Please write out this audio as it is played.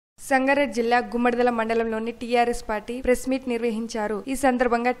సంగారెడ్డి జిల్లా గుమ్మడిదల మండలంలోని TRS party press meet నిర్వహించారు. ఈ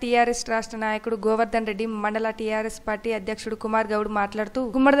సందర్భంగా టీఆర్ఎస్ రాష్ట్ర నాయకుడు గోవర్ధన్ రెడ్డి, మండల టీఆర్ఎస్ పార్టీ అధ్యక్షుడు కుమార్ గౌడ్ మాట్లాడుతూ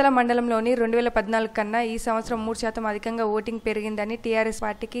గుమ్మడిదల మండలంలోని 2014 కన్నా ఈ సంవత్సరం 3% అధికంగా ఓటింగ్ పెరిగిందని, టీఆర్ఎస్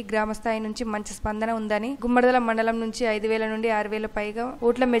పార్టీకి గ్రామస్థాయి నుంచి మంచి స్పందన ఉందని, గుమ్మడిదల మండలం నుంచి 5,000 నుండి 6,000 పైగా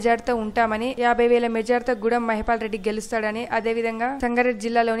ఓట్ల మెజార్టీతో ఉంటామని, 50,000 మెజార్టీతో గుడం మహిపాల్ రెడ్డి గెలుస్తాడని, అదేవిధంగా సంగారెడ్డి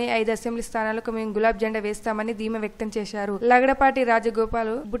జిల్లాలోని 5 అసెంబ్లీ స్థానాలకు మేము గులాబ్ జెండా వేస్తామని ధీమా వ్యక్తం చేశారు. లగడపాటి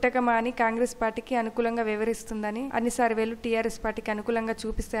రాజగోపాల్ బుటకమాని కాంగ్రెస్ పార్టీకి అనుకూలంగా వ్యవహరిస్తుందని, అన్ని సర్వేలు టీఆర్ఎస్ పార్టీకి అనుకూలంగా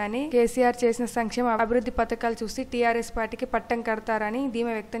చూపిస్తాయని, కేసీఆర్ చేసిన సంక్షేమ అభివృద్ధి పథకాలు చూసి టీఆర్ఎస్ పార్టీకి పట్టం కడతారని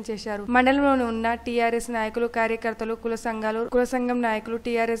ధీమా వ్యక్తం చేశారు. మండలంలోని ఉన్న టీఆర్ఎస్ నాయకులు, కార్యకర్తలు, కుల సంఘాలు, కుల సంఘం నాయకులు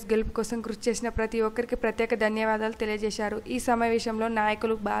టీఆర్ఎస్ గెలుపు కోసం కృషి చేసిన ప్రతి ఒక్కరికి ప్రత్యేక ధన్యవాదాలు తెలియజేశారు. ఈ సమావేశంలో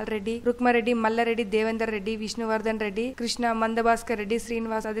నాయకులు బాలరెడ్డి, రుక్మారెడ్డి, మల్లారెడ్డి, దేవేందర్ రెడ్డి, విష్ణువర్ధన్ రెడ్డి, కృష్ణ, మందభాస్కర్ రెడ్డి,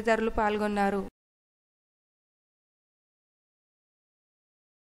 శ్రీనివాస్ తదితరులు పాల్గొన్నారు.